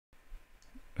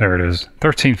There it is.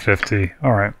 1350.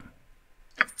 All right.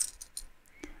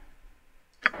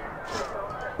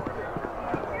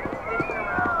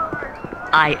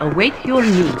 I await your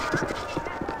need.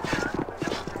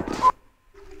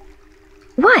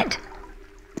 What?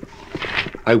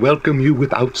 I welcome you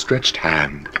with outstretched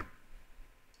hand.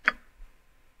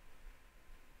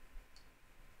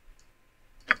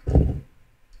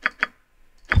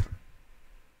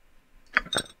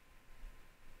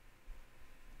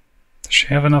 Does she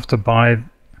have enough to buy?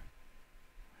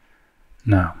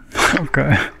 No.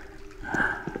 Okay.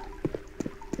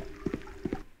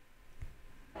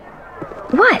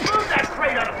 What?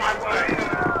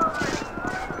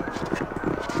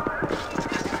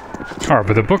 Alright,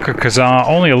 but the Book of Kazaa,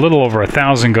 only a little over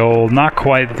 1,000 gold, not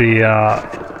quite the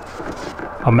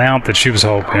amount that she was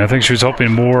hoping. I think she was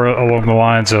hoping more along the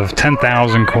lines of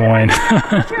 10,000 coin.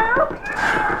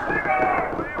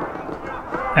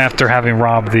 After having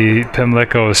robbed the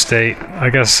Pimlico estate. I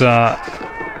guess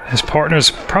his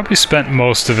partners probably spent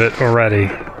most of it already.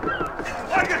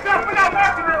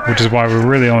 Which is why we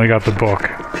really only got the book.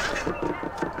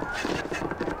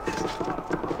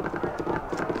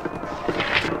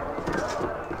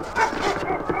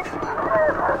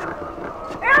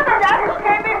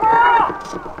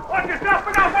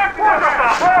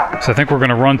 So I think we're going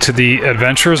to run to the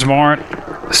Adventurers Mart,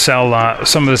 sell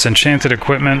some of this enchanted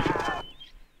equipment,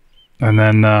 and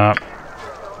then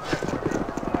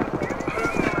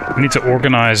we need to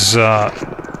organize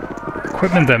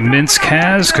equipment that Minsc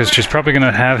has, because she's probably going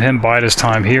to have him bide his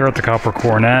time here at the Copper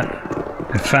Coronet.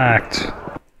 In fact,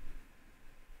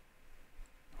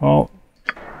 well,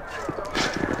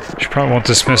 she probably won't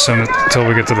dismiss him until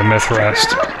we get to the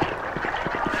Mithrest.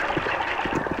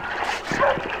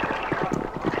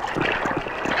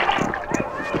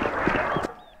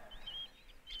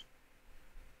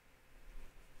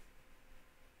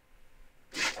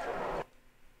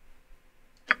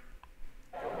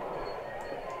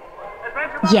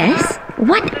 Yes?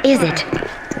 What is it?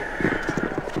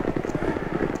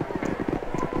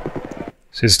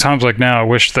 See, it's times like now I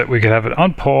wish that we could have it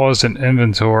unpaused in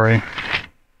inventory.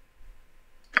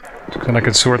 Then I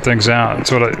could sort things out.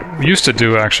 That's what I used to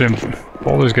do, actually, in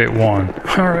Baldur's Gate 1.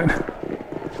 Alright.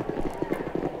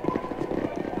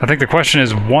 I think the question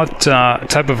is, what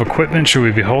type of equipment should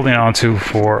we be holding onto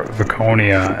for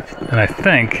Viconia? And I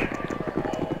think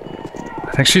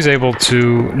she's able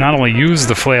to not only use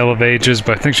the Flail of Ages,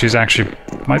 but I think she's actually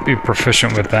might be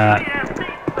proficient with that.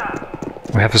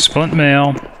 We have a splint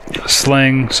mail, a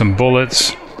sling, some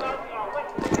bullets.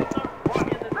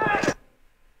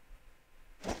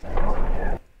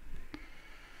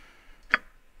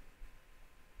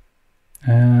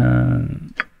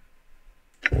 And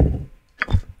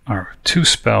alright, 2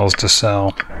 spells to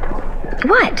sell.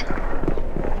 What?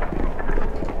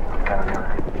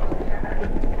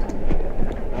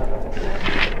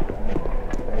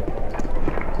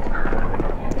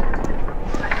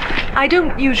 I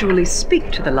don't usually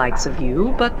speak to the likes of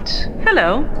you, but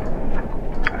hello.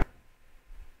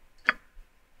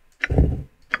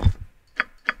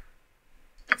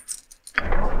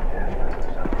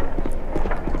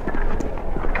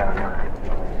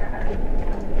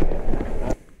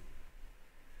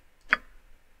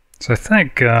 So I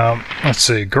think, let's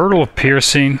see, Girdle of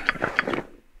Piercing.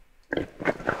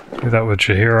 Do that with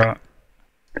Jaheira.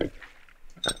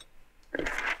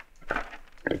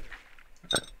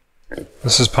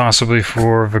 This is possibly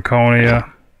for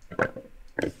Viconia.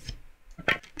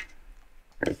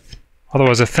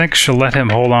 Otherwise, I think she'll let him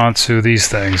hold on to these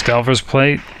things. Delver's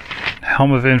Plate,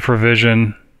 Helm of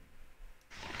Infravision,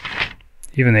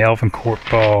 even the Elven Court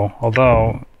Bow.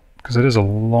 Although, because it is a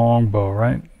long bow,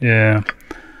 right? Yeah.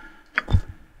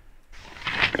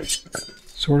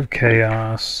 Sword of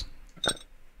Chaos.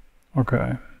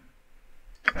 Okay.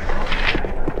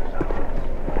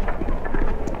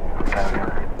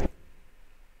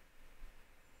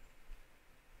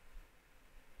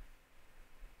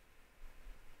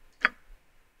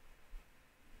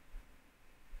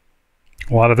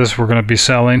 A lot of this we're going to be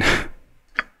selling. I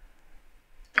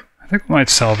think we might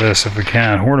sell this if we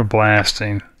can. Horn of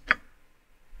Blasting.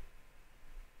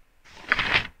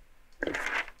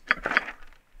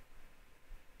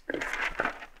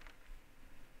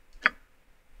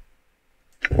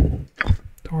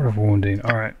 Sword of Wounding.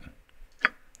 Alright.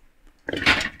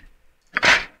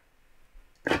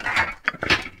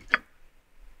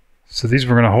 So these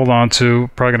we're going to hold on to.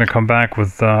 Probably going to come back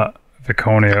with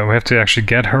Viconia. We have to actually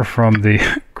get her from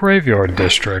the graveyard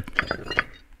district.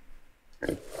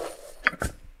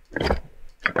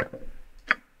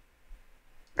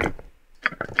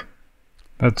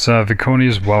 That's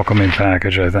Viconia's welcoming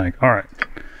package, I think. Alright.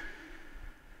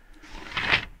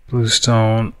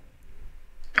 Bluestone.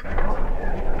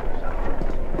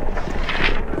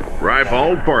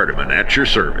 Ribald Bardaman at your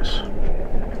service.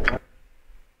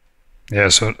 Yeah,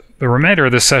 so the remainder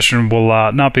of this session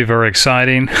will not be very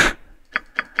exciting.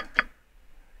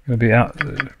 Gonna be out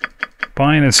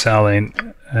buying and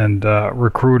selling and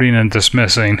recruiting and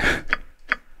dismissing.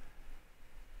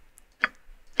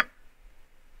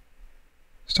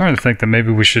 Starting to think that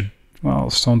maybe we should, well,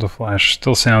 Stone to Flash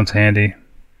still sounds handy.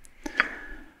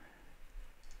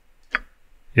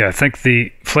 Yeah, I think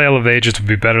the Flail of Ages would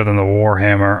be better than the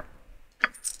Warhammer.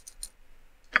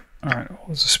 Alright, what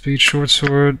was the Speed Short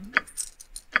Sword?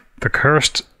 The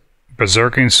Cursed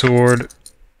Berserking Sword.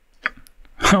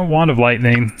 Wand of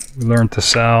Lightning, we learned to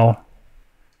sell.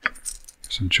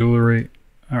 Some jewelry.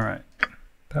 Alright,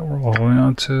 that we're all holding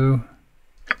on to.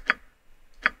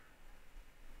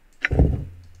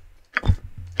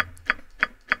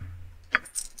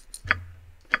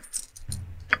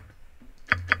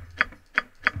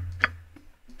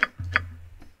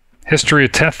 History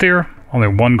of Tethir, only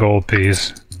 1 gold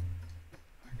piece.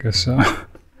 I guess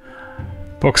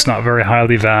book's not very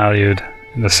highly valued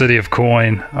in the City of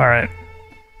Coin. Alright.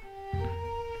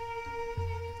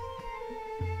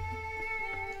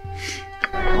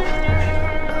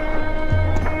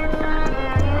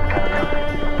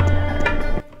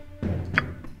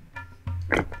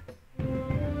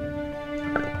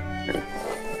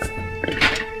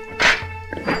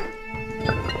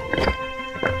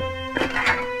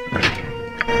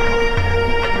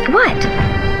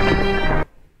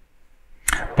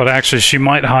 But actually, she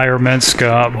might hire Minsc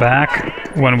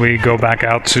back when we go back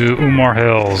out to Umar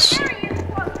Hills.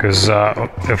 Because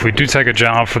if we do take a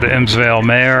job for the Imsvale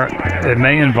Mayor, it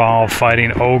may involve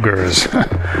fighting ogres.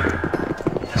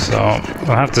 So,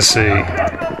 we'll have to see.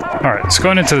 Alright, let's go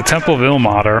into the Temple of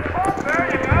Ilmater.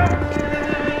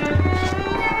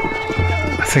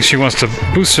 I think she wants to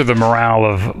boost the morale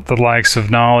of the likes of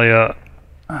Nalia.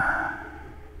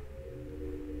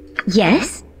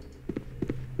 Yes?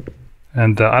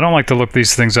 And I don't like to look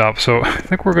these things up, so I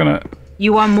think we're gonna...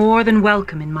 You are more than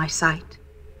welcome in my sight.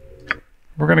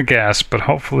 We're gonna guess, but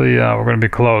hopefully we're gonna be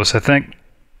close. I think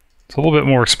it's a little bit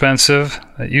more expensive.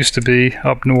 It used to be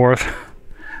up north.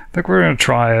 I think we're gonna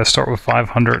try start with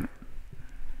 500.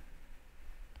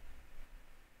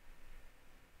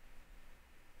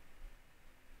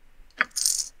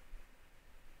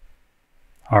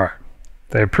 Alright.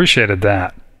 They appreciated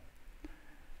that.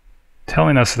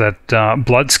 Telling us that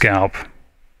Blood Scalp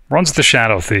runs the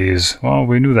Shadow Thieves. Well,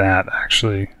 we knew that,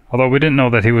 actually. Although we didn't know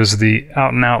that he was the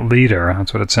out-and-out leader.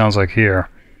 That's what it sounds like here.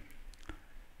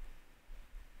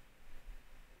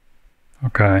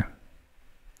 Okay.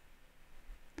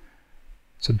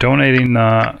 So donating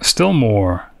still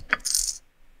more.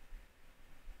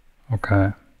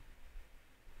 Okay.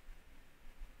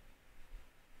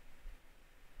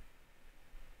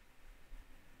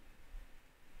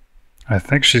 I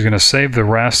think she's going to save the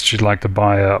rest. She'd like to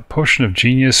buy a Potion of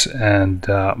Genius and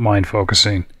Mind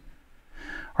Focusing.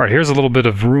 Alright, here's a little bit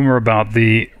of rumor about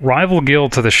the rival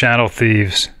guild to the Shadow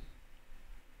Thieves.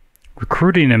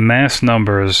 Recruiting in mass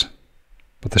numbers,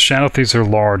 but the Shadow Thieves are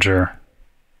larger.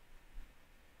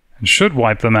 And should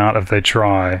wipe them out if they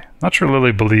try. Not sure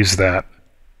Lilly believes that.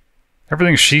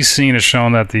 Everything she's seen has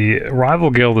shown that the rival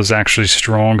guild is actually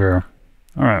stronger.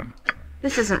 Alright.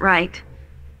 This isn't right.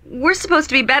 We're supposed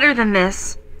to be better than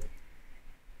this.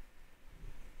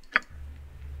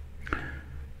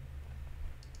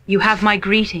 You have my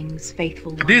greetings,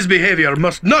 faithful one. This behavior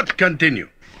must not continue.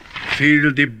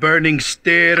 Feel the burning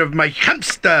stare of my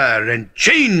hamster and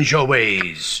change your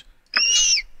ways.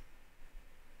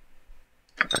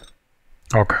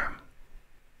 Okay.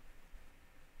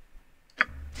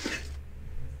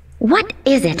 What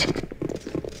is it?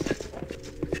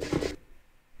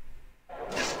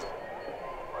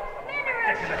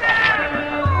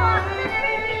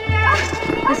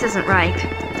 This isn't right.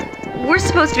 We're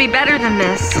supposed to be better than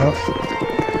this.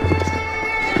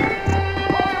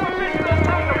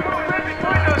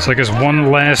 So I guess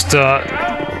one last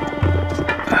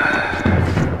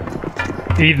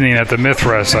evening at the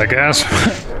Mithrest, I guess,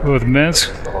 with Minsc.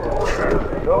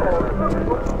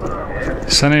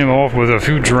 Sending him off with a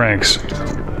few drinks.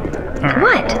 Right.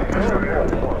 What?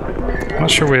 I'm not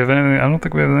sure we have anything. I don't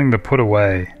think we have anything to put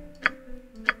away.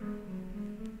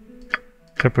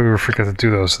 Typically we forget to do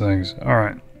those things.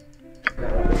 Alright.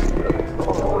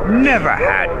 Never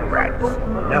had rats.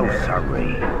 No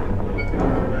sorry.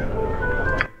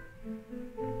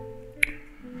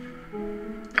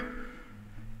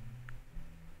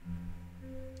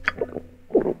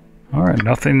 Alright,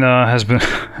 nothing has been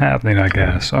happening, I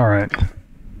guess. Alright.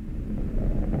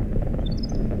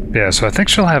 Yeah, so I think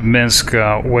she'll have Minsc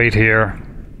wait here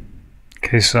in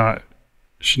case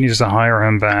she needs to hire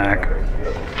him back.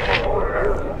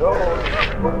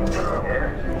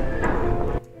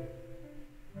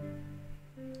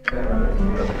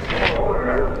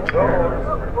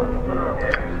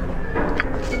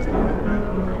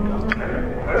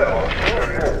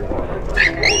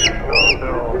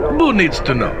 Who needs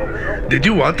to know? Did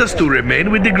you want us to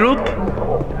remain with the group?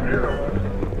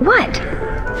 What?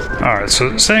 Alright,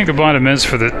 so saying goodbye to Minsc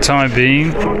for the time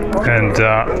being, and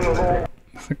I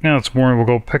think now it's morning. We'll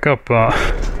go pick up,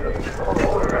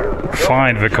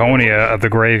 find Viconia at the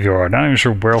graveyard. Not even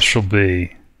sure where else she'll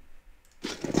be.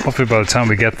 Hopefully by the time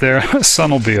we get there, the sun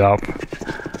will be up.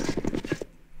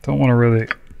 Don't want to really...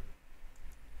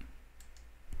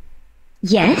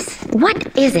 Yes?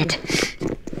 What is it?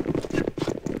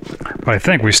 But I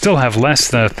think we still have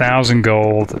less than 1,000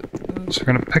 gold, so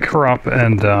we're going to pick her up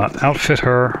and outfit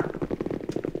her.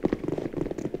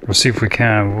 We'll see if we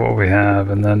can, what we have,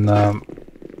 and then I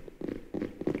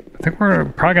think we're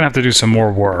probably going to have to do some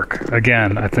more work.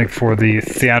 Again, I think for the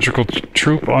theatrical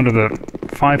troupe under the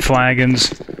 5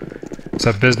 flagons, it's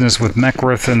that business with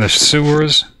Mithrest in the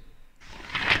sewers,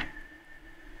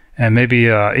 and maybe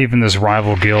even this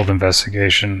rival guild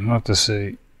investigation. We'll have to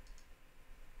see.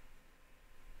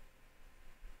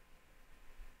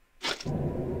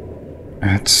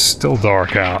 It's still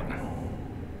dark out.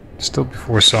 Still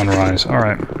before sunrise.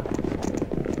 Alright.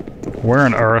 Where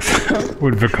on earth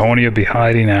would Viconia be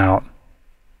hiding out?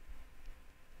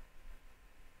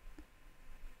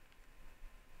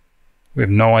 We have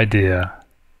no idea.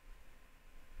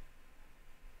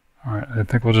 Alright, I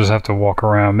think we'll just have to walk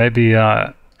around. Maybe,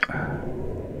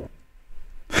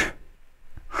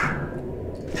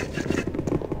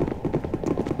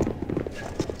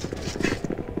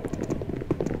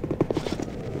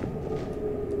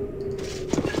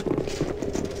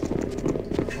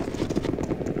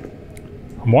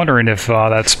 I'm wondering if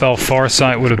that spell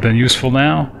Farsight would have been useful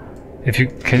now. If you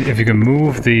can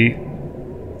move the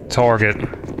target.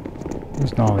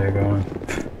 Where's Nalia going?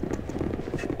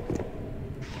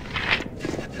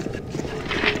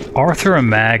 Arthur and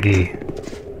Maggie.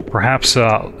 Perhaps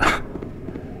a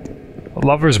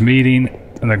lover's meeting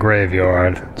in the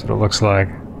graveyard. That's what it looks like.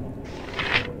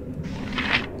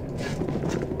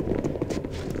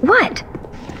 What?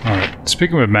 Alright,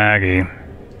 speaking with Maggie.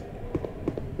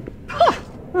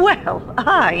 Well,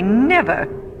 I never.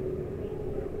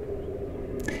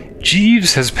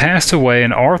 Jeeves has passed away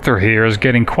and Arthur here is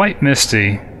getting quite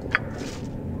misty.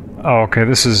 Oh, okay,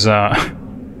 this is, I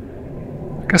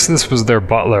guess this was their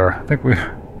butler. I think we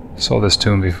saw this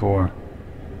tomb before.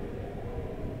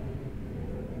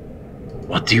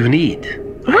 What do you need?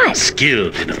 What?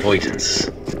 Skilled in avoidance.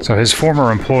 So his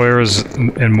former employer is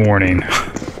in mourning.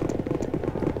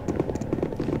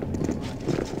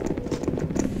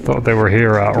 Thought they were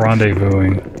here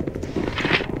rendezvousing.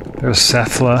 There's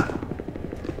Sethla.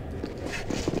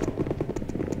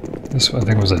 This, I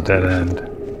think, was a dead end.